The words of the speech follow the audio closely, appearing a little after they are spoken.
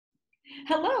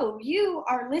Hello, you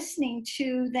are listening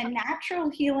to the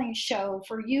Natural Healing Show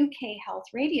for UK Health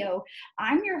Radio.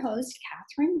 I'm your host,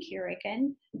 Catherine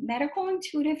Kerrigan, medical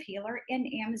intuitive healer and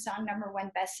Amazon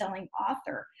 #1 bestselling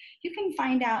author. You can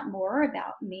find out more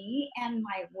about me and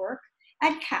my work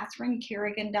at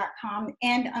catherinekerrigan.com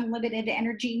and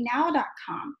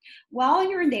unlimitedenergynow.com. While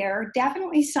you're there,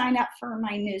 definitely sign up for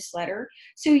my newsletter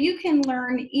so you can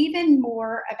learn even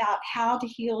more about how to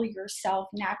heal yourself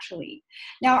naturally.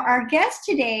 Now, our guest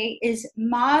today is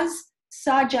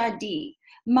Sajady.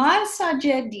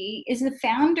 Sajady is the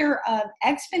founder of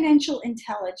Exponential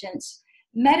Intelligence,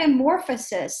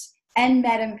 Medimorphosis, and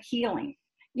Medihealing.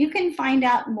 You can find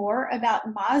out more about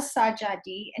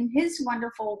Sajady and his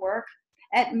wonderful work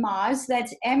at Maz,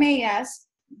 that's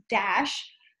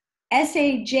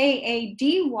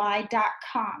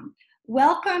MAS-SAJADY.com.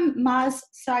 Welcome,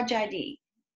 Sajady.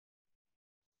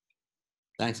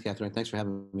 Thanks, Catherine. Thanks for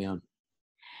having me on.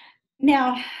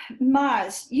 Now,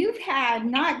 Maz, you've had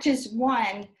not just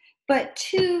one, but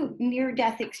two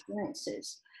near-death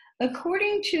experiences.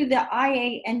 According to the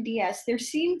IANDS, there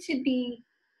seem to be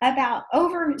about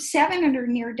over 700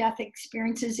 near-death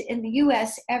experiences in the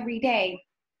U.S. every day.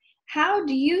 How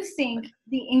do you think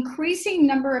the increasing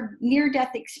number of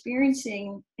near-death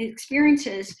experiences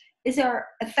is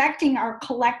affecting our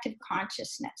collective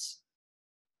consciousness?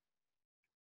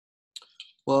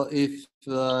 Well, if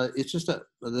it's just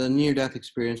the near-death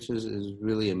experiences is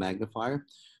really a magnifier.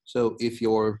 So if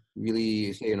you're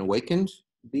really, say, an awakened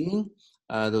being,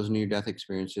 those near-death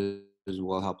experiences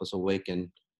will help us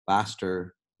awaken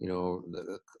faster,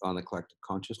 on the collective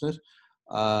consciousness.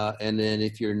 And then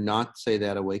if you're not, say,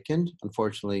 that awakened,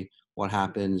 unfortunately, what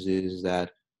happens is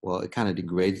that, well, it kind of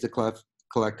degrades the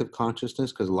collective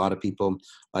consciousness, because a lot of people,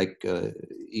 like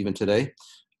even today,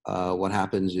 what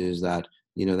happens is that,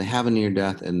 they have a near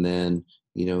death, and then,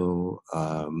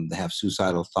 they have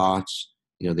suicidal thoughts,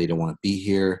 they don't want to be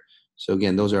here. So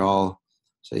again, those are all,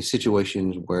 say,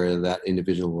 situations where that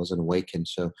individual wasn't awakened.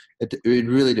 So it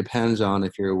really depends on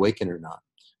if you're awakened or not.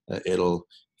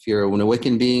 If you're an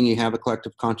awakened being, you have a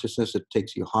collective consciousness, it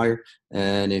takes you higher.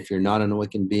 And if you're not an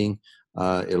awakened being,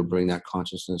 it'll bring that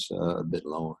consciousness a bit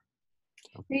lower.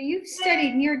 So. Now, you've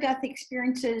studied near-death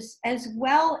experiences as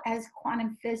well as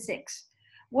quantum physics.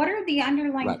 What are the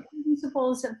underlying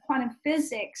principles of quantum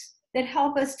physics that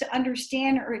help us to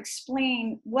understand or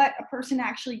explain what a person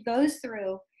actually goes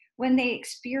through when they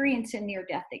experience a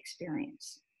near-death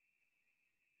experience?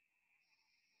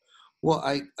 Well,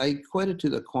 I equate it to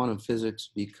the quantum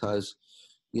physics because,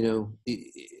 the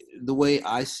way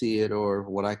I see it, or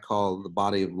what I call the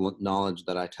body of knowledge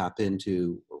that I tap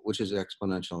into, which is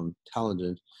exponential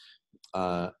intelligence.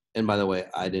 And by the way,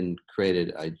 I didn't create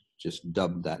it. I just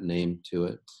dubbed that name to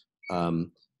it.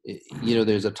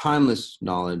 There's a timeless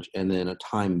knowledge and then a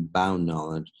time-bound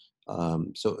knowledge.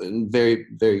 So very,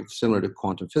 very similar to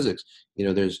quantum physics.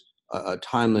 There's a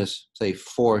timeless, say,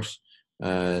 force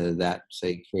that,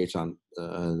 say, creates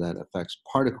that affects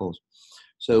particles.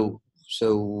 So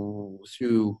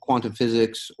through quantum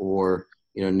physics or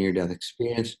near-death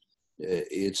experience,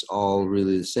 it's all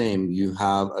really the same. You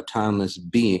have a timeless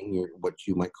being, what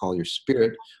you might call your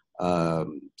spirit,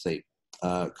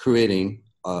 creating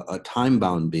a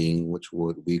time-bound being, which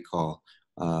we call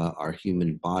our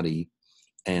human body,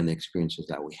 and the experiences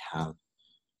that we have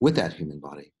with that human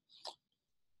body.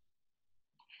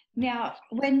 Now,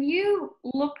 when you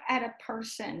look at a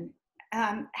person,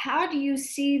 how do you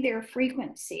see their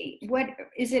frequency? What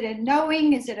is it, a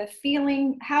knowing? Is it a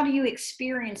feeling? How do you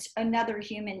experience another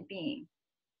human being?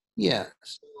 Yeah.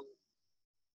 So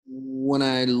when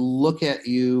I look at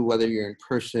you, whether you're in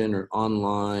person or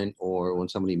online, or when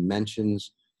somebody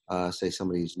mentions, say,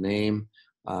 somebody's name,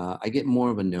 I get more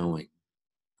of a knowing.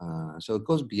 So it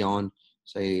goes beyond,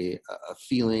 say, a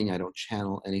feeling. I don't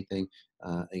channel anything.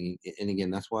 And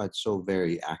again, that's why it's so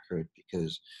very accurate,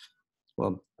 because,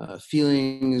 well,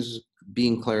 feelings,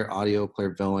 being audio,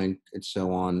 clairvoyant, and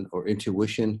so on, or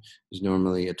intuition is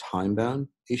normally a time-bound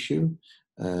issue.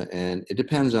 And it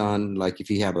depends on, like, if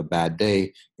you have a bad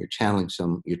day, you're channeling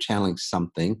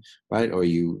something, right? Or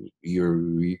you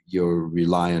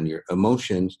rely on your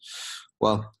emotions.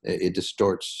 Well, it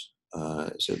distorts.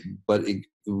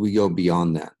 We go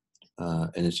beyond that,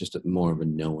 and it's just more of a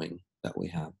knowing that we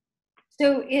have.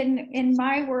 So in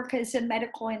my work as a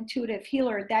medical intuitive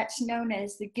healer, that's known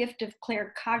as the gift of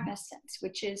claircognizance,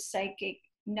 which is psychic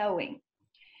knowing.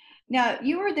 Now,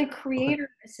 you are the creator of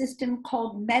a system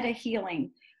called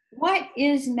Medihealing. What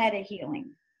is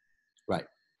Medihealing? Right.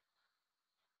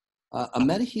 A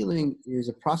Medihealing is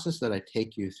a process that I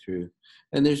take you through,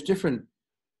 and there's different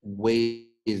ways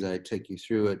that I take you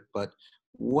through it. But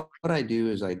What I do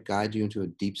is I guide you into a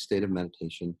deep state of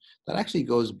meditation that actually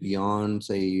goes beyond,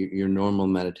 say, your normal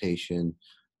meditation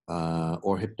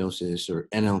or hypnosis or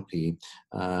NLP.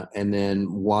 And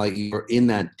then while you're in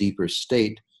that deeper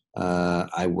state,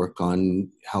 I work on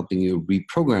helping you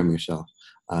reprogram yourself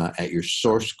at your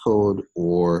source code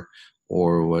or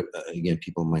what again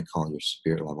people might call your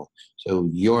spirit level. So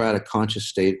you're at a conscious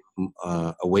state,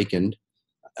 awakened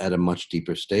at a much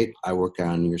deeper state. I work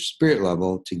on your spirit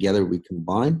level. Together we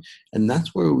combine, and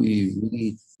that's where we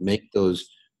really make those.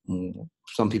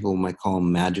 Some people might call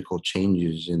them magical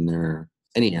changes in their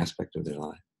any aspect of their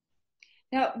life.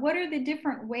 Now, what are the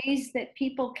different ways that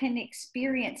people can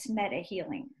experience meta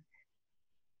healing?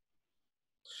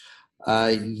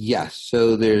 Yes.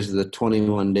 So there's the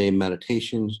 21-day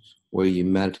meditations where you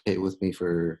meditate with me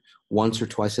for once or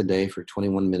twice a day for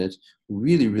 21 minutes.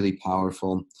 Really, really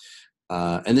powerful.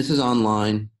 And this is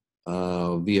online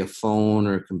via phone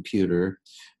or computer.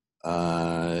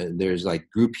 There's like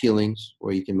group healings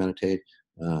where you can meditate.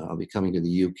 I'll be coming to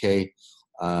the UK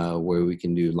where we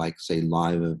can do like say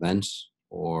live events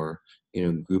or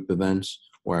group events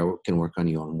where I can work on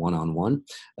you on one-on-one.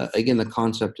 Again, the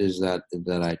concept is that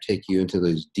I take you into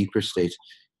those deeper states.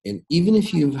 And even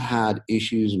if you've had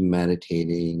issues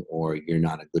meditating or you're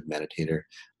not a good meditator,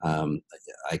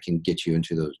 I can get you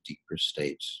into those deeper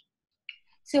states.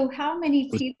 So, how many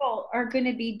people are going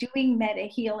to be doing meta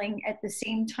healing at the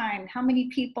same time? How many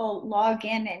people log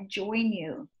in and join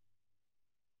you?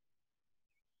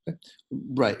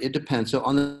 Right. It depends. So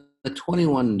on the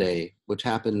 21 day, which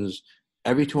happens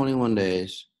every 21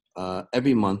 days,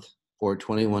 every month for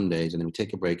 21 days, and then we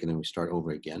take a break and then we start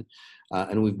over again.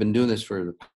 And we've been doing this for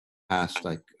the past,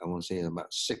 like, I want to say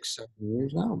about 6, 7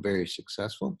 years now, very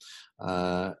successful.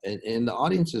 And the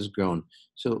audience has grown.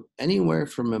 So anywhere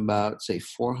from about, say,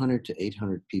 400 to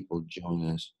 800 people join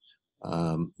us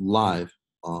live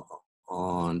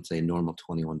on, say, normal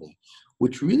 21 day,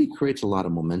 which really creates a lot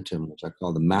of momentum, which I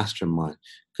call the mastermind.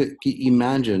 Could you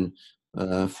imagine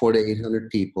 400 to 800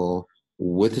 people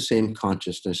with the same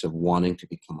consciousness of wanting to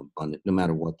become abundant, no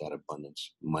matter what that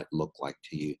abundance might look like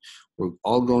to you? We're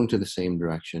all going to the same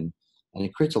direction, and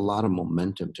it creates a lot of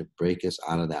momentum to break us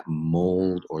out of that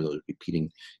mold or those repeating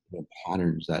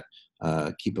patterns that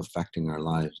keep affecting our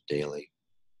lives daily.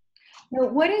 Now,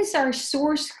 what is our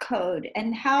source code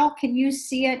and how can you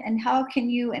see it and how can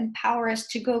you empower us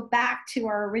to go back to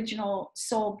our original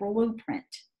soul blueprint?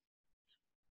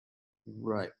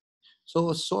 Right. So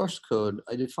a source code,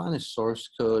 I define a source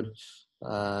code,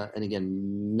 and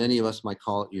again, many of us might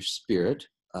call it your spirit,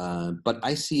 but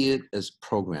I see it as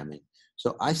programming.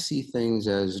 So I see things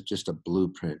as just a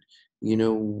blueprint,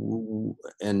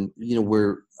 and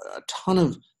we're a ton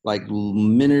of like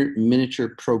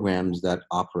miniature programs that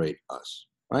operate us,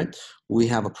 right? We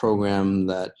have a program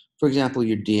that, for example,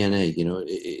 your DNA,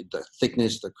 the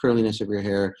thickness, the curliness of your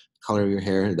hair, color of your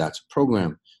hair, that's a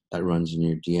program that runs in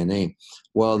your DNA.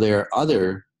 Well, there are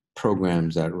other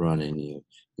programs that run in you,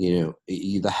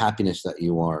 the happiness that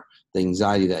you are, the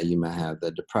anxiety that you might have,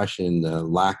 the depression, the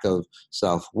lack of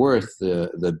self-worth,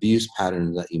 the abuse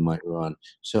patterns that you might run,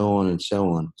 so on and so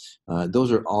on.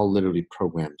 Those are all literally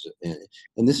programs.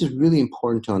 And this is really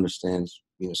important to understand,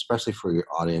 especially for your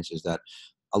audience, is that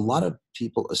a lot of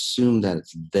people assume that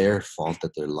it's their fault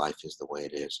that their life is the way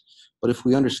it is. But if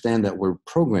we understand that we're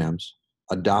programs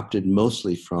adopted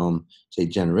mostly from, say,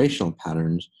 generational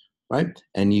patterns, right?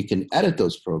 And you can edit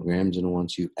those programs. And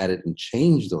once you edit and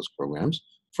change those programs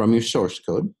from your source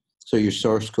code, so your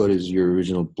source code is your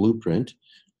original blueprint,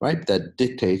 right? That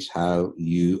dictates how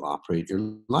you operate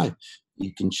your life.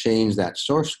 You can change that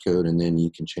source code and then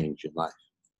you can change your life.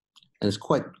 And it's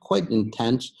quite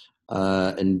intense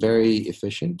and very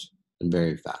efficient and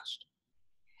very fast.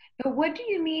 But what do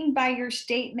you mean by your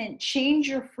statement, change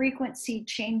your frequency,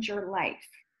 change your life?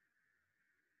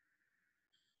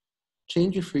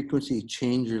 Change your frequency,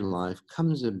 change your life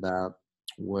comes about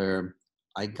where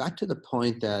I got to the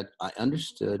point that I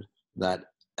understood that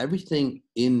everything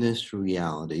in this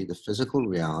reality, the physical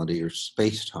reality or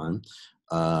space time,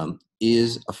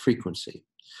 is a frequency.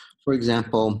 For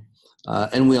example,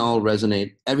 and we all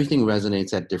resonate, everything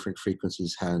resonates at different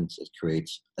frequencies, hence it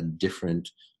creates a different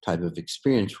type of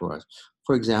experience for us.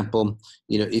 For example,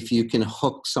 if you can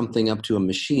hook something up to a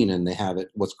machine and they have it,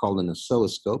 what's called an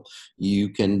oscilloscope, you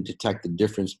can detect the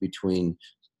difference between,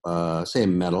 say, a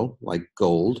metal like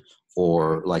gold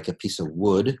or like a piece of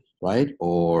wood, right?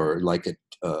 Or like a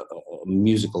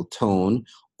musical tone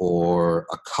or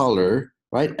a color,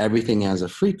 right? Everything has a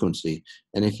frequency.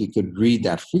 And if you could read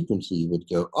that frequency, you would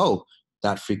go, oh,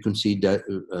 that frequency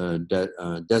designates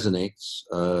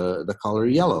the color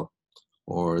yellow.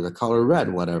 or the color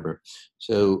red, whatever.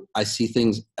 So I see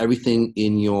things, everything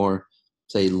in your,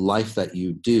 say, life that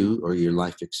you do or your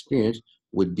life experience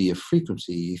would be a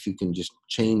frequency. If you can just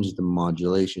change the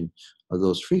modulation of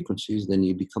those frequencies, then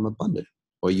you become abundant,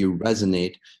 or you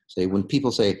resonate. Say, when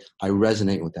people say, I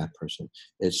resonate with that person,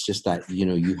 it's just that,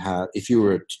 you have, if you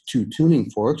were two tuning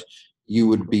forks, you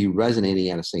would be resonating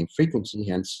at the same frequency.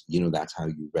 Hence, that's how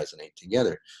you resonate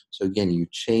together. So again, you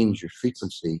change your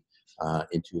frequency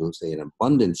into, say, an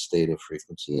abundant state of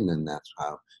frequency, and then that's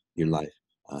how your life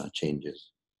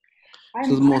changes.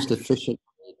 So the I'm most efficient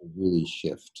way to really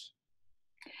shift.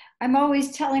 I'm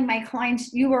always telling my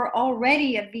clients, you are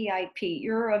already a VIP.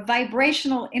 You're a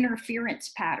vibrational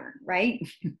interference pattern, right?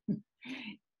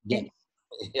 Yes,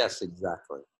 yes,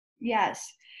 exactly.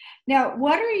 Yes. Now, So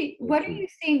what do true. you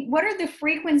think, what are the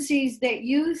frequencies that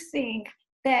you think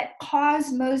that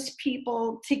cause most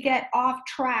people to get off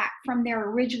track from their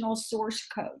original source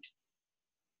code?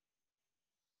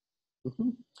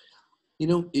 Mhm.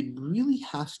 It really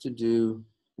has to do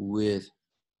with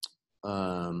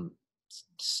um,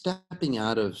 stepping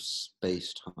out of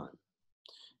space time.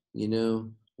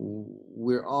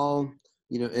 We're all,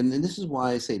 and this is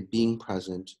why I say being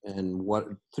present, and what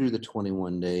through the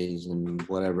 21 days and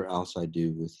whatever else I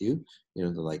do with you, the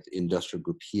like industrial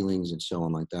group healings and so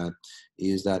on like that,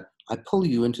 is that I pull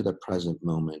you into the present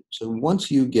moment. So once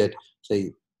you get,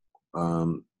 say,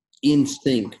 um, in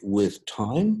sync with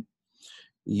time,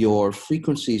 your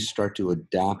frequencies start to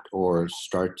adapt or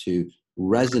start to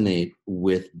resonate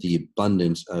with the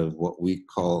abundance of what we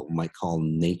might call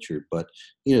nature, but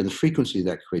the frequencies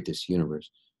that create this universe.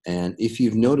 And if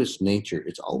you've noticed nature,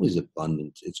 it's always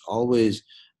abundant, it's always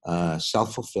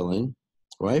self-fulfilling,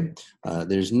 right?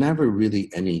 There's never really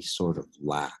any sort of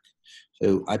lack.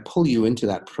 So I pull you into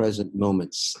that present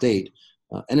moment state,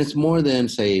 and it's more than,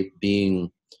 say,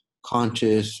 being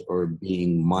conscious or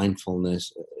being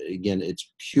mindfulness. Again,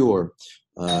 it's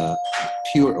uh,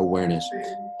 pure awareness,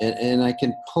 and I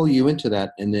can pull you into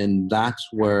that, and then that's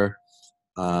where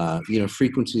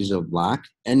frequencies of lack,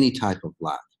 any type of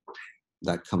lack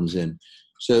that comes in.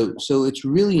 So it's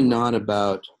really not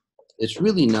about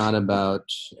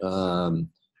um,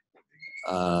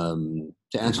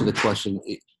 to answer the question.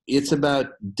 It's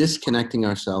about disconnecting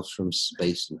ourselves from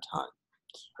space and time,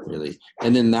 really.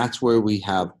 And then that's where we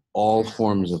have all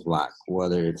forms of lack,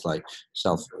 whether it's like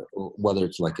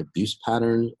abuse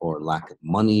patterns or lack of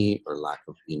money or lack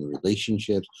of in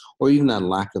relationships, or even that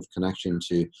lack of connection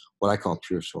to what I call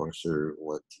pure source, or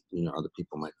what other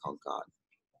people might call God.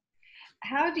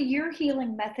 How do your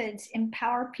healing methods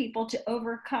empower people to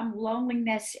overcome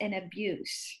loneliness and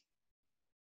abuse?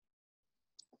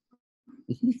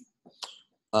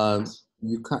 um,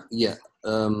 yeah.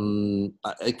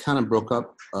 I kind of broke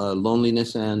up.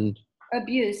 Loneliness and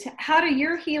Abuse. How do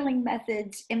your healing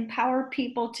methods empower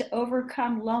people to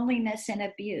overcome loneliness and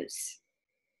abuse?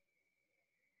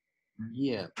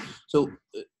 yeah. So,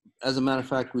 as a matter of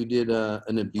fact, we did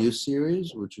an abuse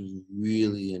series, which was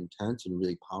really intense and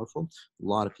really powerful. A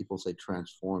lot of people say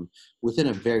transformed within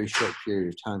a very short period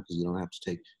of time, because you don't have to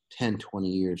take 10, 20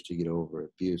 years to get over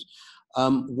abuse.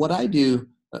 What I do,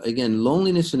 again,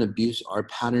 loneliness and abuse are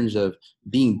patterns of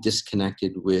being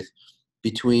disconnected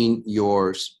between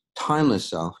your timeless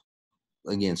self,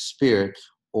 again, spirit,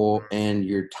 and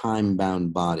your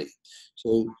time-bound body.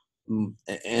 So,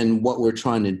 and what we're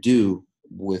trying to do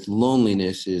with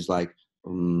loneliness is like,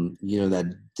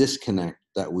 that disconnect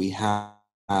that we have,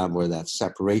 or that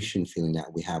separation feeling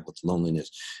that we have with loneliness.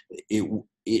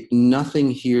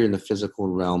 Nothing here in the physical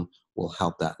realm will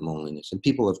help that loneliness. And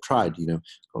people have tried,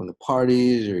 going to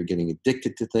parties or getting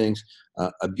addicted to things.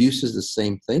 Abuse is the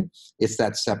same thing. It's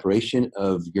that separation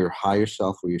of your higher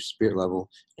self or your spirit level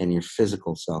and your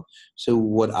physical self. So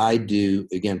what I do,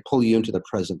 again, pull you into the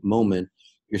present moment.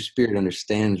 Your spirit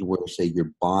understands where, say,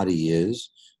 your body is,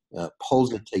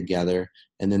 pulls it together,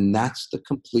 and then that's the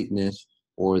completeness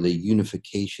or the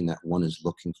unification that one is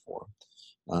looking for.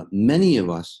 Many of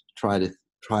us try to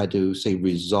say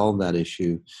resolve that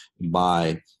issue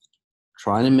by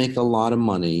trying to make a lot of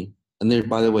money. And there,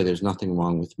 by the way, there's nothing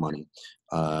wrong with money,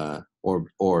 or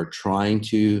trying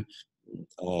to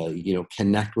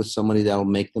connect with somebody that will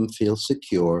make them feel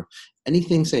secure.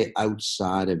 Anything, say,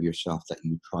 outside of yourself that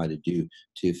you try to do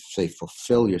to, say,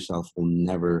 fulfill yourself will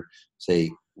never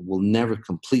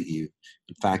complete you.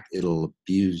 In fact, it'll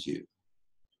abuse you.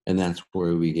 And that's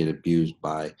where we get abused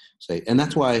by, say, and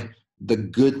that's why the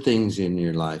good things in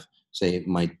your life, say, it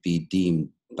might be deemed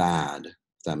bad,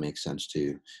 if that makes sense to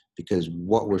you, because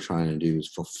what we're trying to do is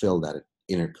fulfill that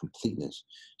inner completeness.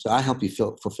 So I help you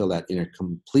fulfill that inner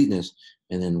completeness,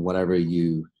 and then whatever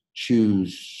you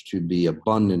choose to be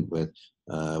abundant with,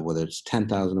 whether it's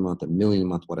 10,000 a month, a million a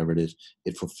month, whatever it is,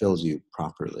 it fulfills you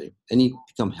properly, and you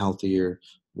become healthier,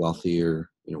 wealthier,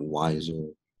 wiser.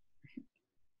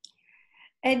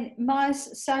 And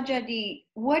Maz Sajady,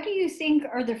 what do you think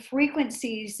are the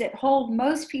frequencies that hold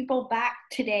most people back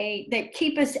today, that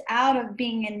keep us out of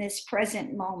being in this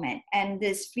present moment and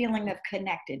this feeling of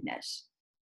connectedness?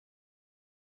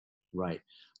 Right.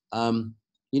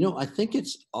 I think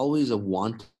it's always a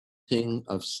wanting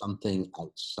of something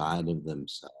outside of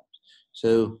themselves.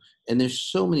 So, and there's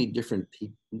so many different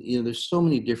people, there's so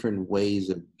many different ways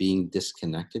of being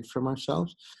disconnected from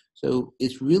ourselves. So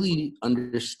it's really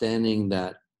understanding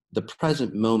that the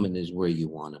present moment is where you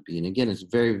want to be. And again, it's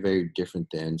very, very different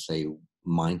than, say,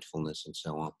 mindfulness and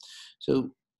so on.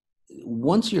 So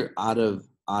once you're out of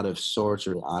sorts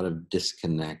or out of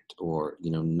disconnect, or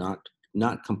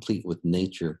not complete with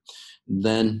nature,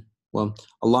 then, well,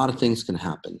 a lot of things can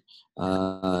happen,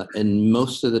 and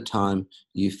most of the time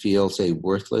you feel, say,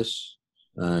 worthless,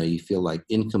 you feel like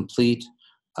incomplete,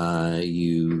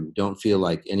 you don't feel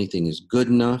like anything is good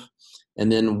enough.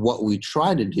 And then what we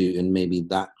try to do, and maybe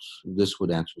this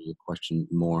would answer your question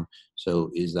more,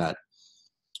 so is that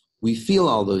we feel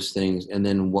all those things, and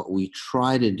then what we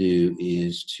try to do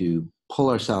is to pull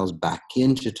ourselves back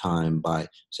into time by,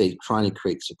 say, trying to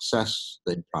create success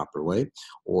the proper way,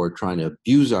 or trying to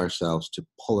abuse ourselves to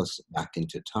pull us back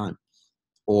into time,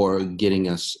 or getting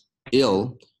us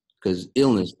ill, because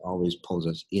illness always pulls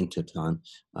us into time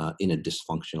in a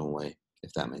dysfunctional way,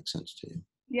 if that makes sense to you.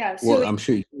 Yeah. Well, So, I'm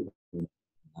sure you.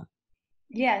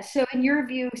 yeah. So, in your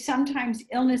view, sometimes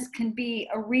illness can be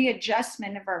a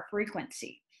readjustment of our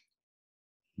frequency.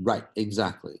 Right,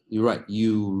 exactly. You're right.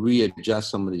 You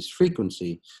readjust somebody's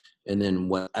frequency, and then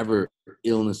whatever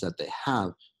illness that they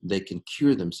have, they can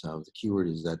cure themselves. The keyword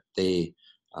is that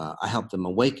I help them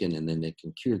awaken, and then they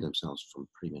can cure themselves from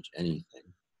pretty much anything.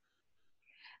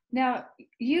 Now,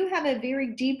 you have a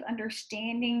very deep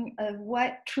understanding of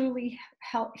what truly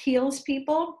heals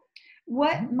people.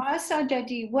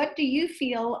 Masajadi, what do you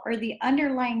feel are the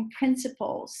underlying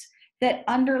principles that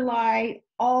underlie Mhm.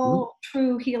 all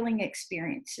true healing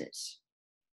experiences?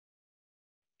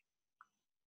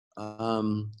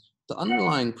 Um, the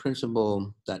underlying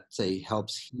principle that, say,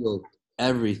 helps heal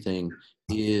everything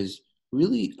is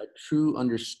really a true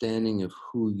understanding of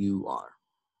who you are.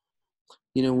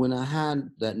 When I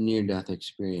had that near death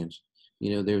experience,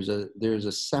 there's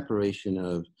a separation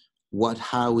of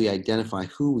how we identify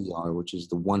who we are, which is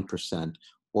the 1%,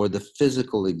 or the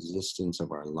physical existence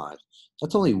of our lives.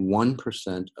 That's only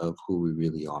 1% of who we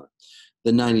really are.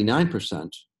 The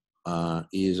 99%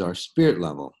 is our spirit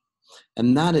level.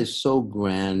 And that is so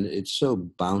grand, it's so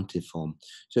bountiful.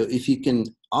 So if you can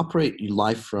operate your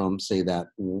life from, say, the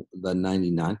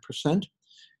 99%,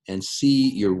 and see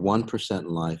your 1%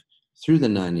 life through the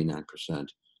 99%,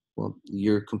 well,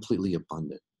 you're completely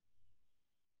abundant.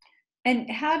 And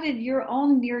how did your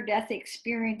own near death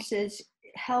experiences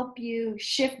help you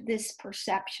shift this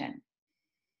perception?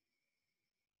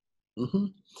 hmm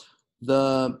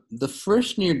The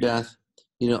first near death,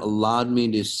 allowed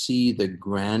me to see the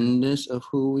grandness of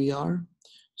who we are.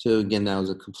 So again, that was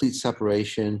a complete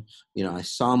separation. I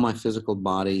saw my physical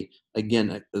body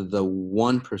again, the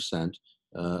 1%.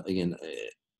 Again,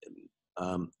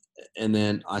 um, and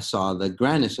then I saw the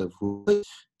grandness of who.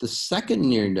 The second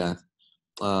near death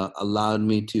allowed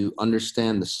me to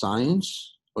understand the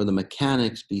science, or the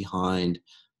mechanics behind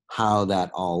how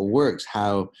that all works,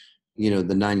 how the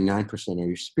 99%, or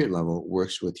your spirit level,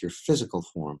 works with your physical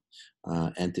form,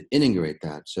 and to integrate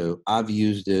that. So I've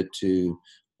used it to,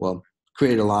 well,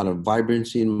 create a lot of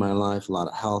vibrancy in my life, a lot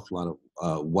of health, a lot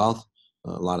of wealth,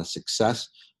 a lot of success,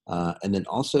 and then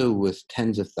also with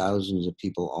tens of thousands of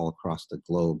people all across the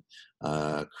globe,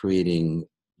 creating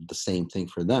the same thing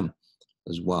for them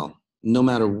as well. No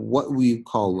matter what we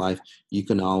call life, you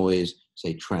can always,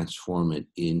 say, transform it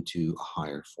into a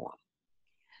higher form.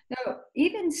 So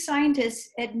even scientists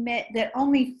admit that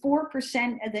only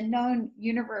 4% of the known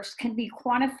universe can be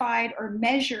quantified or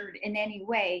measured in any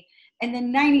way, and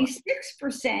then Right.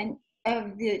 96%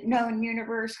 of the known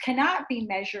universe cannot be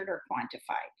measured or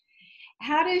quantified.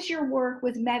 How does your work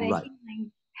with meta Right.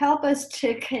 healing help us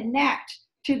to connect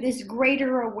to this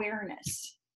greater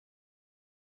awareness?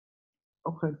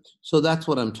 Okay. So that's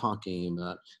what I'm talking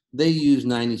about. They use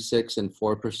 96 and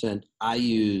 4%. I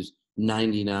use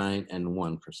 99 and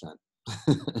 1%.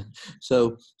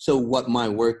 So what my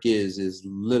work is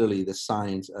literally the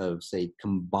science of, say,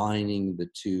 combining the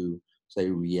two, say,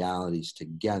 realities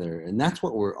together. And that's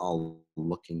what we're all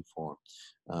looking for,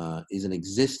 is an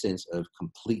existence of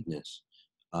completeness.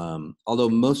 Although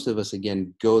most of us,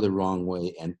 again, go the wrong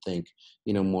way and think,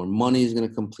 more money is going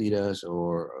to complete us,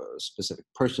 or a specific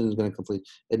person is going to complete.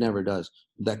 It never does.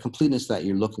 That completeness that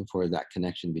you're looking for is that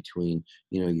connection between,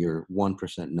 your 1%,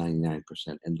 99%,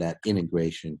 and that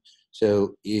integration.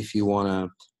 So if you want to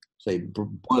say,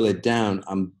 boil it down,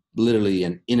 I'm literally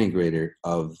an integrator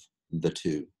of the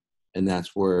two. And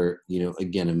that's where,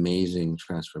 again, amazing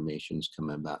transformations come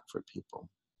about for people.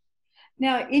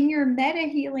 Now, in your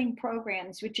Medihealing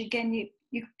programs, which again,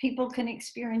 people can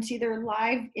experience either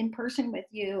live in person with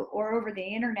you or over the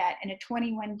internet in a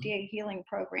 21-day healing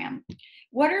program,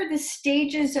 what are the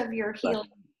stages of your healing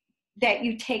that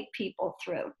you take people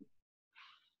through?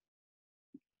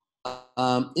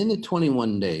 In the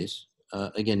 21 days,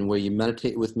 again, where you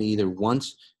meditate with me either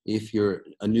once if you're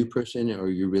a new person or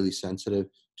you're really sensitive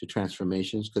to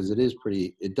transformations, because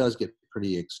it does get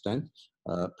pretty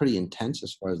intense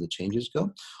as far as the changes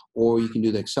go, or you can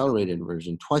do the accelerated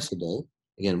version twice a day,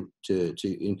 again, to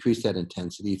increase that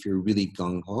intensity if you're really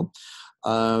gung-ho.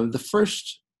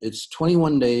 It's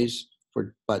 21 days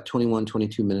for about 21,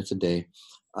 22 minutes a day.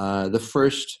 The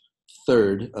first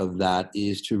third of that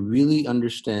is to really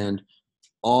understand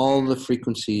all the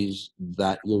frequencies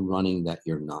that you're running that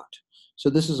you're not. So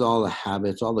this is all the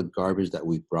habits, all the garbage that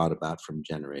we've brought about from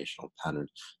generational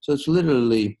patterns. So it's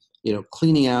literally,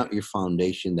 cleaning out your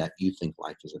foundation that you think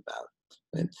life is about.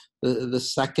 Right? The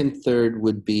second third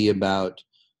would be about,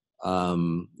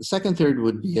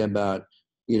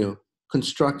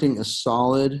 constructing a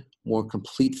solid, more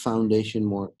complete foundation,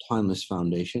 more timeless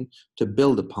foundation to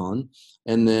build upon.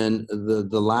 And then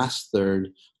the last third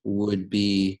would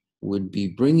be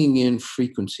bringing in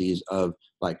frequencies of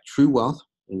like true wealth,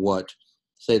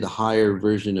 say the higher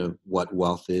version of what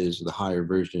wealth is, the higher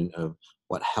version of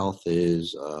what health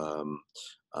is,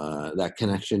 that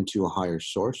connection to a higher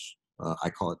source. I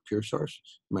call it pure source.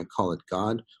 You might call it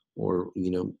God, or,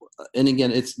 and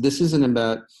again, this isn't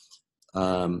about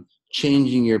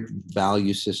changing your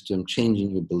value system,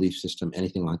 changing your belief system,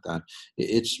 anything like that.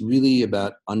 It's really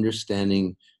about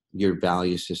understanding your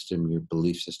value system, your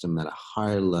belief system at a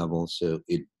higher level so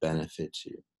it benefits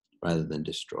you rather than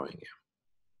destroying you.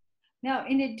 Now,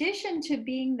 in addition to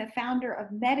being the founder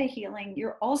of Medihealing,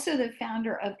 you're also the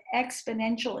founder of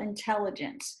Exponential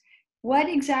Intelligence. What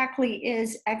exactly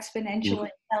is Exponential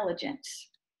Intelligence?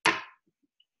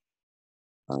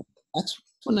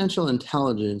 Exponential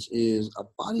intelligence is a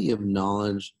body of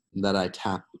knowledge that I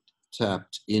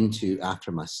tapped into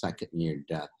after my second near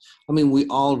death. I mean, we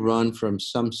all run from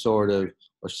some sort of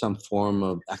or some form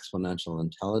of exponential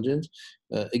intelligence.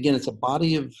 Again, it's a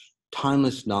body of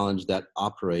timeless knowledge that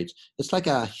operates. It's like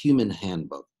a human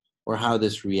handbook, or how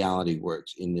this reality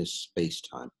works in this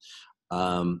space-time.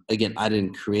 Again, I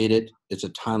didn't create it. It's a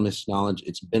timeless knowledge.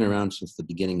 It's been around since the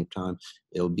beginning of time.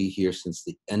 It'll be here since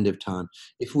the end of time.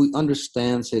 If we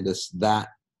understand, say, that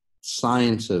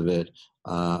science of it,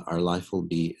 our life will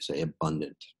be, say,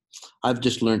 abundant. I've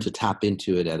just learned to tap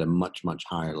into it at a much, much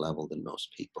higher level than most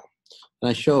people. And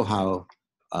I show how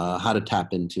to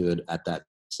tap into it at that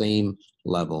same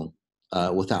level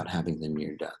without having the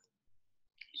near death.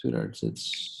 Sweethearts,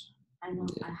 I know,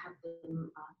 yeah. I have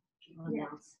them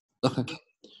announce. Okay.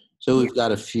 So we've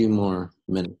got a few more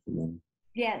minutes.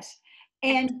 Yes.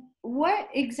 And what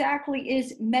exactly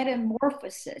is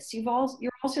Medimorphosis?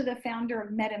 You're also the founder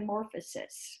of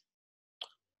Medimorphosis.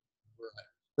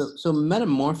 So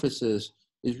Medimorphosis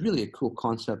is really a cool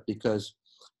concept because,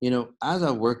 as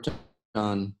I worked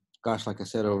on, gosh, like I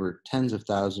said, over tens of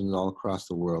thousands all across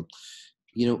the world,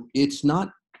 it's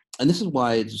not, and this is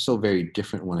why it's so very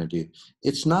different when I do.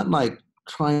 It's not like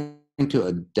trying to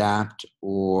adapt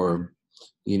or,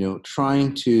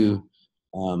 trying to,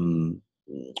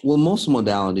 most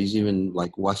modalities, even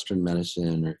like Western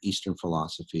medicine or Eastern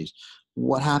philosophies,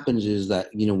 what happens is that,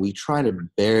 we try to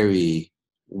bury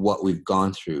what we've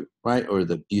gone through, right? Or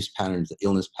the abuse patterns, the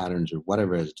illness patterns, or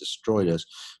whatever has destroyed us,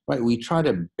 right? We try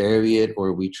to bury it,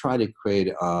 or we try to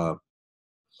create a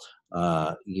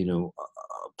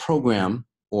program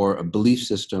or a belief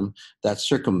system that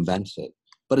circumvents it,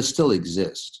 but it still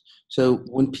exists. So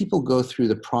when people go through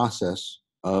the process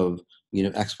of,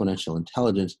 exponential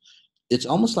intelligence, it's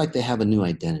almost like they have a new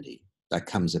identity that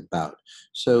comes about.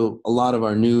 So a lot of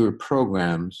our newer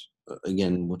programs,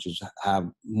 again, which have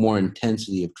more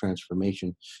intensity of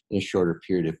transformation in a shorter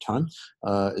period of time,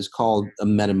 is called a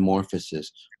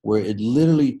metamorphosis, where it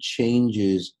literally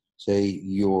changes, say,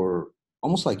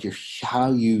 almost like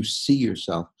how you see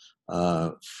yourself,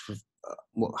 how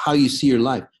you see your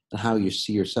life and how you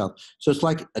see yourself. So it's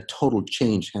like a total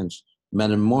change, hence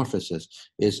metamorphosis.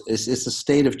 It's a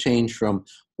state of change from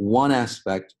one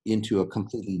aspect into a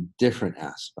completely different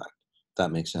aspect.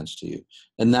 that makes sense to you.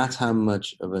 And that's how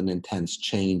much of an intense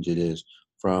change it is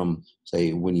from,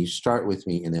 say, when you start with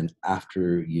me and then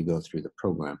after you go through the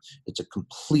program. It's a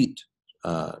complete,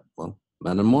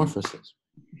 metamorphosis.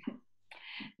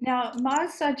 Now,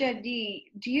 Sajady,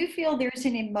 do you feel there's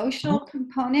an emotional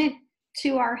component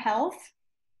to our health?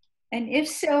 And if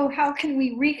so, how can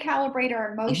we recalibrate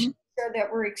our emotions so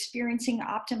that we're experiencing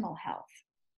optimal health?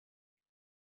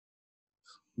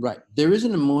 Right. There is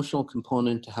an emotional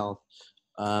component to health,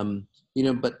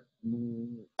 but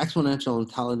exponential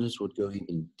intelligence would go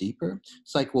even deeper.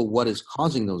 It's like, well, what is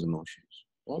causing those emotions?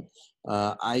 Right?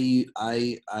 I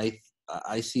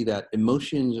see that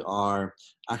emotions are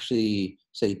actually,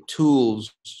 say,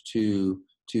 tools to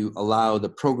allow the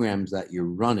programs that you're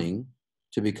running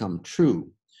to become true.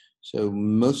 So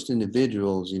most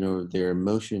individuals, their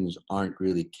emotions aren't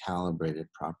really calibrated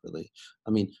properly.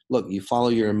 I mean, look, you follow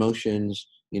your emotions,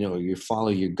 you follow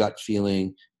your gut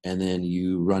feeling, and then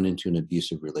you run into an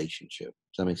abusive relationship.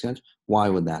 Does that make sense? Why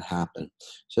would that happen?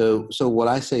 So what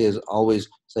I say is always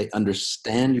say,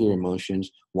 understand your emotions.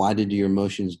 Why did your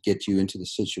emotions get you into the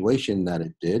situation that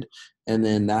it did? And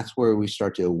then that's where we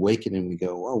start to awaken and we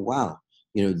go, oh, wow,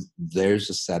 there's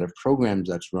a set of programs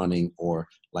that's running, or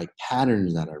like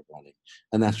patterns that are running.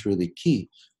 And that's really key.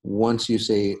 Once you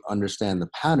say, understand the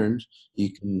patterns,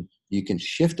 you can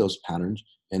shift those patterns,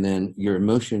 and then your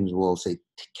emotions will say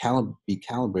be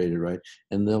calibrated, right?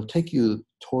 And they'll take you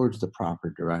towards the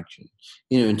proper direction,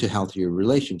 into healthier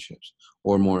relationships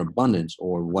or more abundance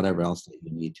or whatever else that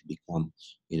you need to become,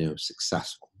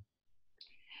 successful.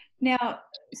 Now,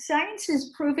 science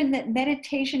has proven that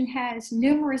meditation has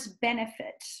numerous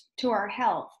benefits to our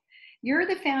health. You're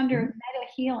the founder of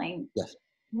Medihealing. Yes.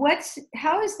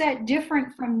 How is that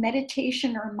different from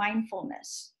meditation or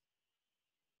mindfulness?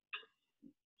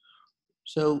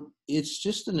 So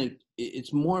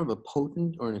it's more of a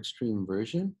potent or an extreme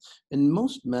version. In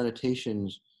most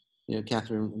meditations,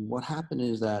 Catherine, what happened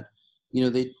is that,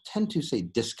 they tend to say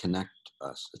disconnect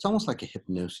us. It's almost like a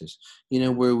hypnosis,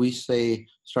 where we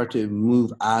start to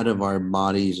move out of our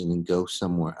bodies and then go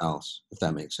somewhere else, if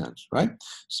that makes sense, right?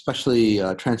 Especially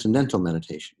transcendental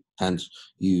meditation. Hence,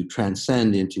 you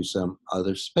transcend into some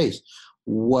other space.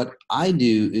 What I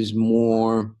do is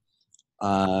more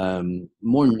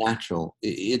natural.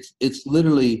 It's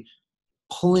literally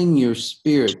pulling your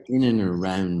spirit in and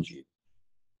around you.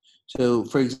 So,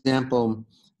 for example,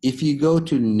 if you go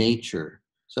to nature,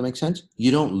 does that make sense?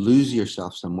 You don't lose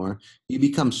yourself somewhere. You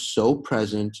become so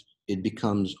present, it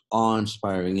becomes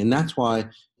awe-inspiring. And that's why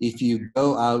if you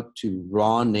go out to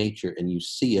raw nature and you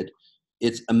see it,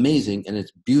 it's amazing and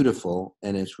it's beautiful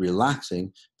and it's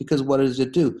relaxing, because what does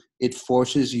it do? It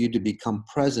forces you to become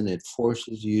present. It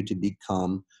forces you to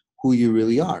become who you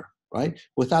really are, right?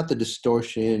 Without the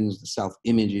distortions, the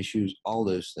self-image issues, all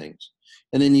those things.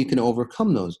 And then you can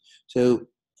overcome those. So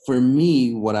for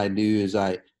me, what I do is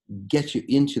I get you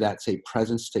into that, say,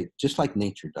 present state, just like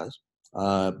nature does,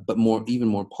 but even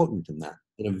more potent than that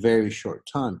in a very short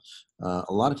time. A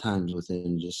lot of times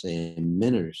within just, say, a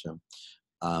minute or so.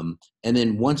 And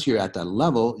then once you're at that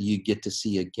level, you get to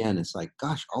see again, it's like,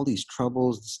 gosh, all these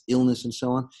troubles, this illness and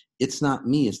so on, it's not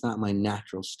me. It's not my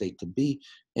natural state to be.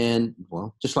 And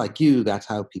well, just like you, that's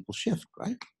how people shift,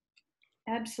 right?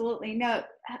 Absolutely. Now,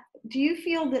 do you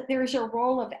feel that there's a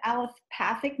role of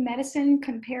allopathic medicine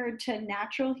compared to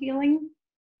natural healing?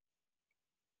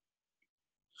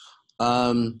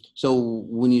 So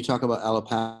when you talk about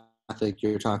allopathic,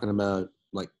 you're talking about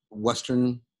like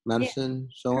Western medicine,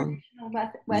 so on?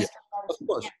 Western Yeah, of medicine.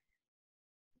 course. Yeah.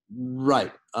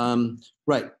 Right.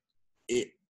 Right.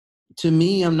 To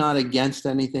me, I'm not against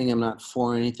anything. I'm not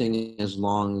for anything as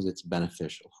long as it's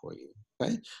beneficial for you.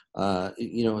 Okay.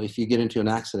 If you get into an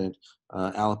accident,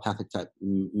 allopathic type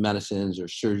medicines or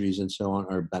surgeries and so on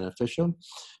are beneficial.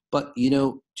 But,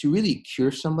 to really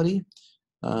cure somebody,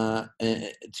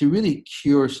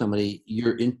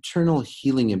 your internal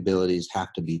healing abilities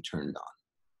have to be turned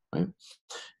on, right?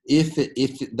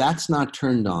 If that's not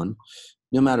turned on,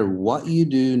 no matter what you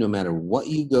do, no matter what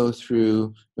you go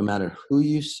through, no matter who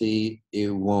you see, it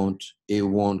won't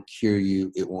cure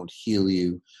you, it won't heal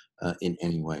you in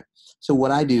any way. So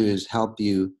what I do is help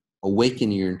you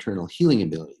awaken your internal healing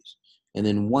abilities. And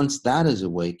then once that is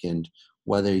awakened,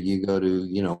 whether you go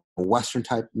to, a Western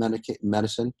type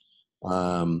medicine,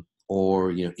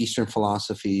 or, Eastern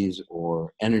philosophies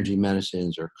or energy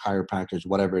medicines or chiropractors,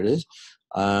 whatever it is,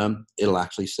 it'll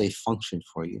actually say function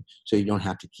for you. So you don't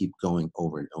have to keep going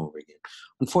over and over again.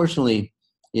 Unfortunately,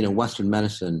 Western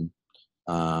medicine,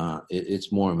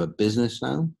 it's more of a business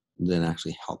now than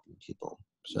actually helping people.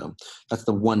 So that's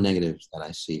the one negative that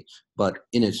I see. But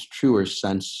in its truer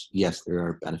sense, yes, there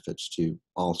are benefits to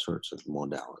all sorts of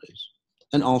modalities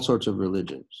and all sorts of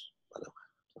religions, by the way.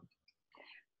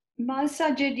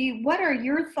 Sajady, what are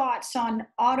your thoughts on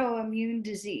autoimmune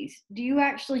disease? Do you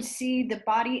actually see the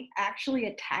body actually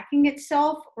attacking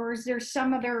itself, or is there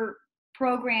some other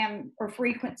program or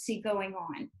frequency going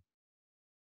on?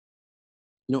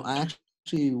 I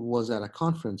actually was at a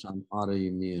conference on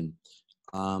autoimmune,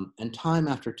 and time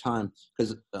after time,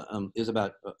 because it was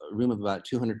about a room of about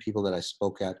 200 people that I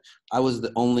spoke at. I was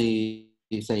the only,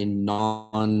 say,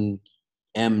 non-MD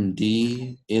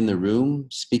in the room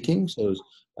speaking, so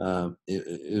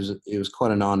it was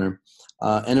quite an honor,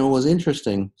 and it was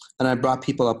interesting. And I brought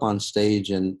people up on stage,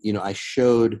 and I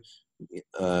showed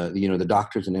the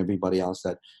doctors and everybody else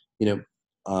that you know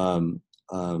um,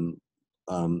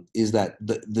 um, is that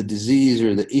the disease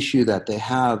or the issue that they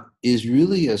have is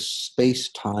really a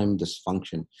space-time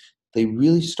dysfunction. They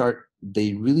really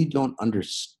don't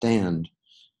understand,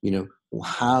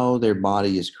 how their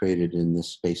body is created in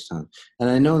this space-time. And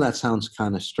I know that sounds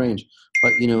kind of strange,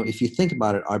 but, if you think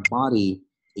about it, our body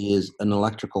is an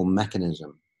electrical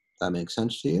mechanism. That makes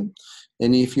sense to you?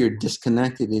 And if you're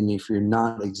disconnected and if you're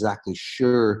not exactly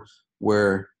sure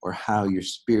where or how your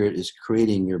spirit is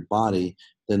creating your body,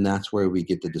 then that's where we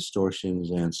get the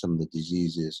distortions and some of the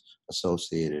diseases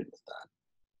associated with that.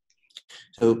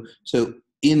 So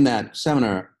in that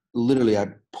seminar, literally, I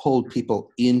pulled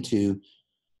people into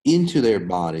their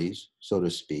bodies, so to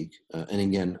speak. And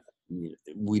again,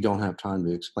 we don't have time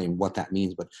to explain what that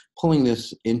means, but pulling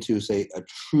this into, say, a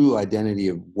true identity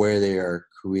of where they are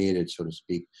created, so to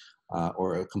speak,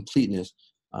 or a completeness.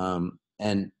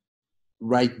 And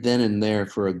right then and there,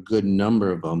 for a good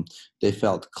number of them, they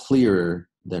felt clearer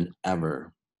than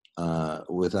ever,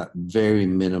 with very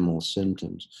minimal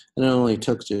symptoms. And it only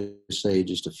took, to say,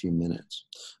 just a few minutes.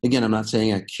 Again, I'm not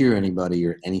saying I cure anybody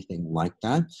or anything like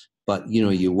that, but you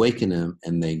awaken them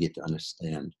and they get to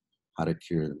understand how to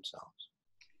cure themselves.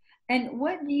 And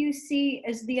what do you see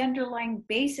as the underlying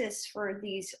basis for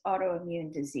these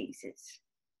autoimmune diseases?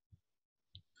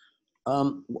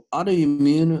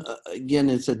 Autoimmune, again,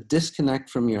 it's a disconnect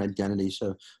from your identity.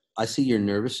 So I see your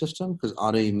nervous system, because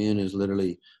autoimmune is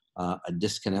literally a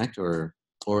disconnect or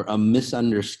a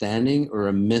misunderstanding or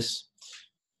a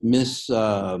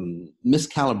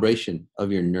miscalibration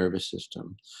of your nervous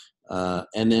system.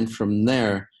 And then from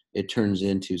there, it turns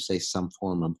into, say, some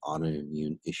form of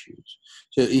autoimmune issues.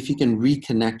 So if you can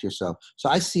reconnect yourself. So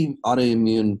I see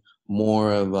autoimmune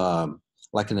more of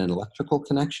like an electrical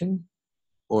connection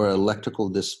or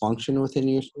electrical dysfunction within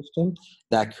your system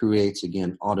that creates,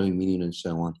 again, autoimmune and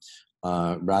so on,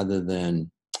 rather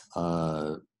than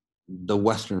the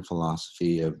Western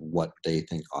philosophy of what they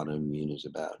think autoimmune is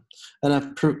about. And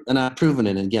I've proven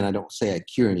it. And again, I don't say I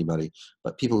cure anybody,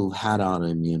 but people who've had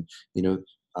autoimmune,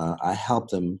 I help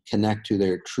them connect to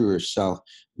their truer self.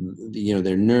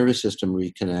 Their nervous system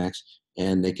reconnects,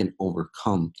 and they can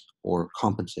overcome or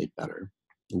compensate better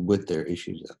with their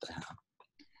issues that they have.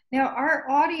 Now, our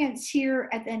audience here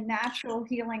at the Natural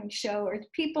Healing Show are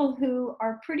people who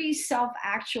are pretty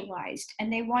self-actualized,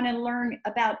 and they want to learn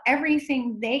about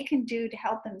everything they can do to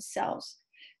help themselves.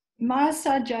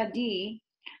 Sajady,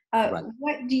 Right.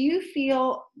 what do you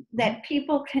feel that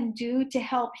people can do to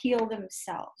help heal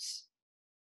themselves?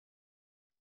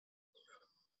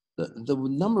 The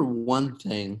number one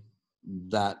thing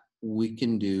that we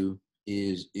can do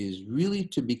is really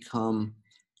to become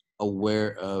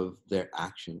aware of their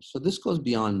actions. So this goes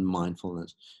beyond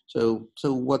mindfulness. So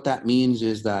what that means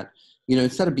is that,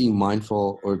 instead of being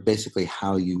mindful, or basically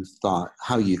how you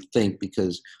think,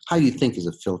 because how you think is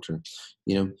a filter,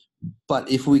 but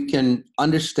if we can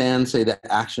understand, say, the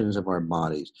actions of our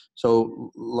bodies.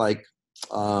 So like,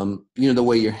 the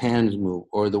way your hands move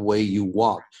or the way you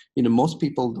walk, most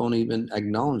people don't even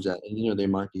acknowledge that. And, they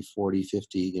might be 40,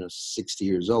 50, 60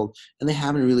 years old, and they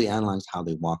haven't really analyzed how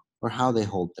they walk or how they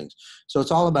hold things. So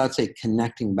it's all about, say,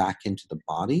 connecting back into the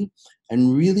body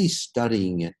and really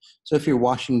studying it. So if you're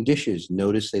washing dishes,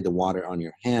 notice, say, the water on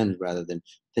your hands rather than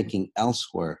thinking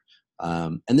elsewhere.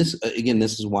 And this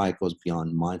is why it goes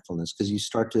beyond mindfulness, because you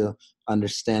start to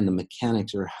understand the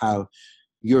mechanics or how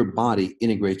your body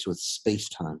integrates with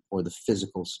space-time or the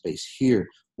physical space here.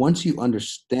 Once you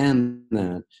understand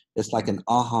that, it's like an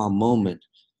aha moment,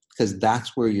 because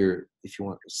that's where your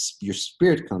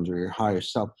spirit comes, or your higher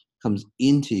self comes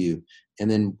into you,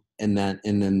 and then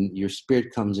your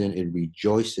spirit comes in, it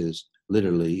rejoices,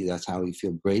 literally. That's how you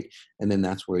feel great, and then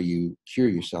that's where you cure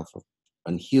yourself of,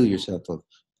 and heal yourself of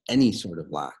any sort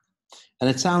of lack. And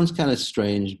it sounds kind of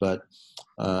strange, but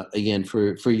again,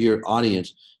 for your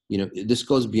audience, this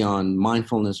goes beyond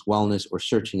mindfulness, wellness, or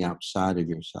searching outside of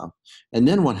yourself. And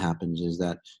then what happens is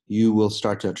that you will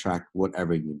start to attract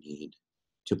whatever you need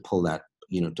to pull that,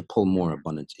 to pull more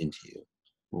abundance into you.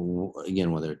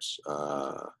 Again, whether it's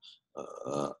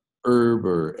herb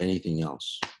or anything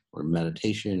else, or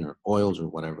meditation or oils or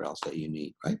whatever else that you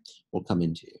need, right, will come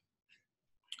into you.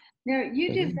 Now,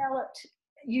 you Okay. developed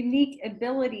unique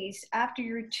abilities after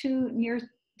your 2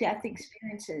 near-death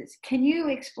experiences. Can you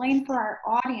explain for our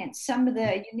audience some of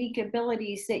the unique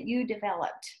abilities that you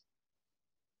developed?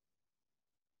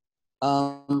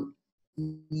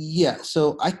 Yeah,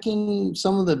 so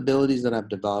some of the abilities that I've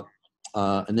developed,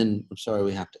 and then I'm sorry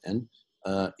we have to end,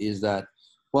 is that,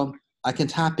 well, I can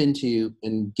tap into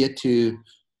and get to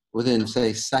within,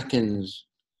 say, seconds,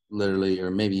 literally, or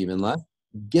maybe even less,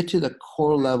 get to the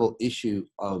core level issue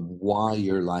of why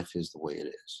your life is the way it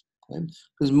is. Okay?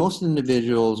 Because most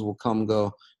individuals will come and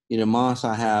go, Mas,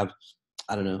 I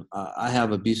don't know, I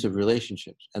have abusive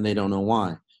relationships, and they don't know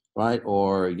why, right?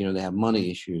 Or, they have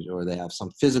money issues, or they have some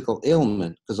physical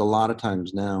ailment, because a lot of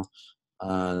times now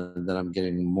that I'm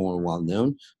getting more well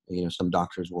known, some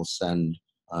doctors will send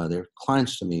their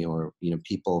clients to me, or,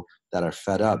 people that are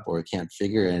fed up or can't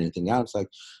figure anything out. It's like,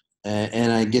 and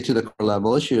I get to the core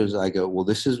level issues. I go, well,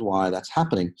 this is why that's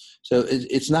happening. So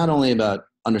it's not only about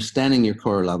understanding your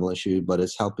core level issue, but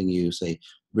it's helping you, say,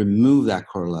 remove that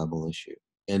core level issue.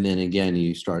 And then again,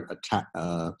 you start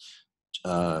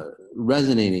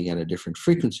resonating at a different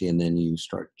frequency, and then you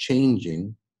start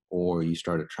changing, or you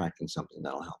start attracting something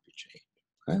that'll help you change.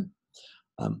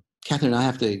 Okay, Catherine, I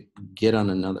have to get on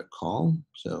another call,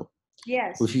 so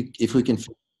Yes. if we can.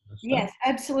 Yes,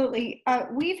 absolutely.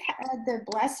 We've had the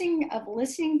blessing of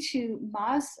listening to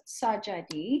Mas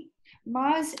Sajady.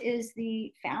 Mas is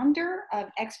the founder of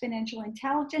Exponential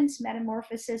Intelligence,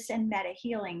 Medimorphosis, and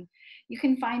Medihealing. You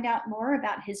can find out more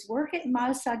about his work at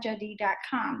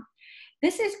massajady.com.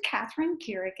 This is Catherine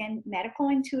Kierkegaard, medical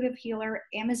intuitive healer,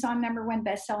 Amazon #1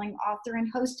 bestselling author, and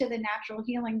host of the Natural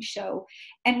Healing Show.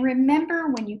 And remember,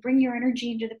 when you bring your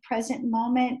energy into the present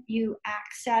moment, you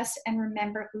access and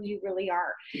remember who you really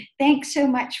are. Thanks so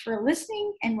much for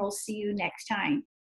listening, and we'll see you next time.